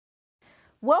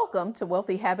Welcome to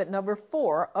Wealthy Habit number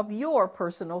 4 of your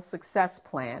personal success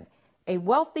plan, a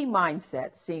wealthy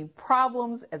mindset seeing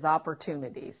problems as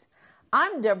opportunities.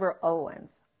 I'm Deborah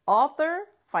Owens, author,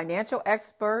 financial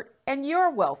expert, and your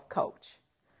wealth coach.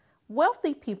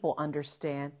 Wealthy people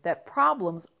understand that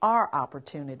problems are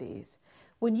opportunities.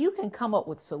 When you can come up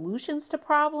with solutions to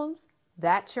problems,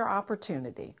 that's your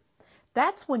opportunity.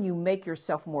 That's when you make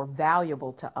yourself more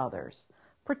valuable to others,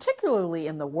 particularly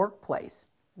in the workplace.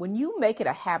 When you make it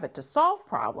a habit to solve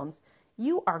problems,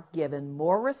 you are given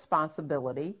more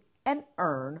responsibility and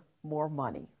earn more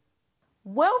money.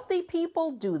 Wealthy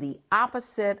people do the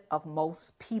opposite of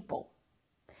most people.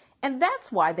 And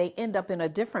that's why they end up in a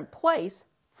different place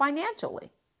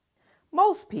financially.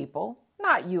 Most people,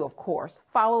 not you of course,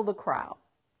 follow the crowd.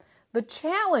 The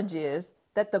challenge is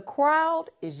that the crowd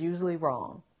is usually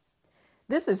wrong.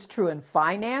 This is true in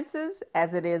finances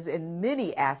as it is in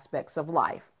many aspects of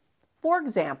life. For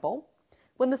example,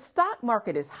 when the stock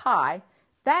market is high,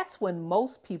 that's when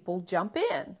most people jump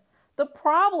in. The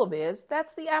problem is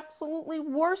that's the absolutely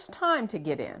worst time to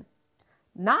get in.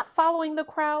 Not following the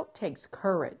crowd takes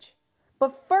courage.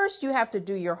 But first you have to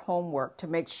do your homework to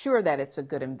make sure that it's a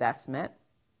good investment.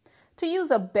 To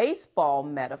use a baseball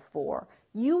metaphor,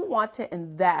 you want to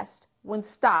invest when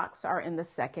stocks are in the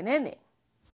second inning.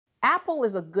 Apple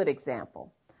is a good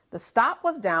example. The stock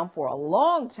was down for a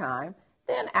long time.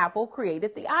 Then Apple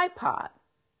created the iPod.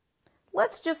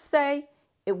 Let's just say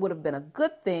it would have been a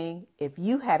good thing if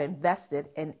you had invested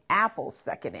in Apple's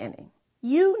second inning.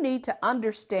 You need to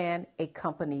understand a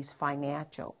company's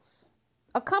financials.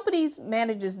 A company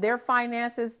manages their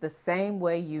finances the same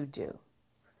way you do.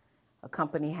 A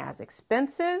company has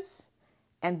expenses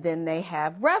and then they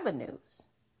have revenues.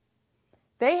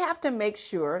 They have to make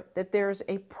sure that there's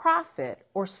a profit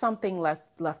or something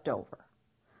left over.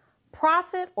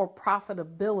 Profit or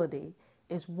profitability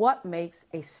is what makes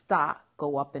a stock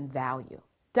go up in value.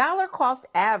 Dollar cost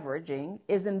averaging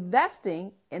is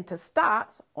investing into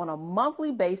stocks on a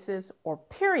monthly basis or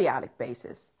periodic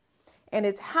basis, and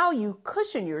it's how you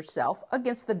cushion yourself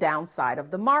against the downside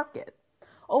of the market.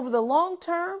 Over the long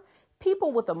term,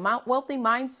 people with a wealthy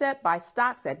mindset buy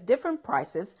stocks at different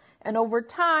prices, and over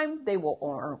time, they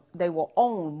will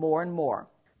own more and more.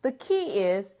 The key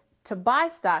is to buy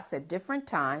stocks at different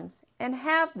times and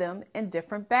have them in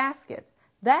different baskets.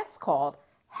 That's called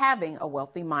having a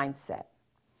wealthy mindset.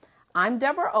 I'm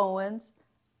Deborah Owens,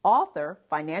 author,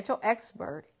 financial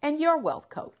expert, and your wealth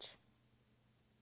coach.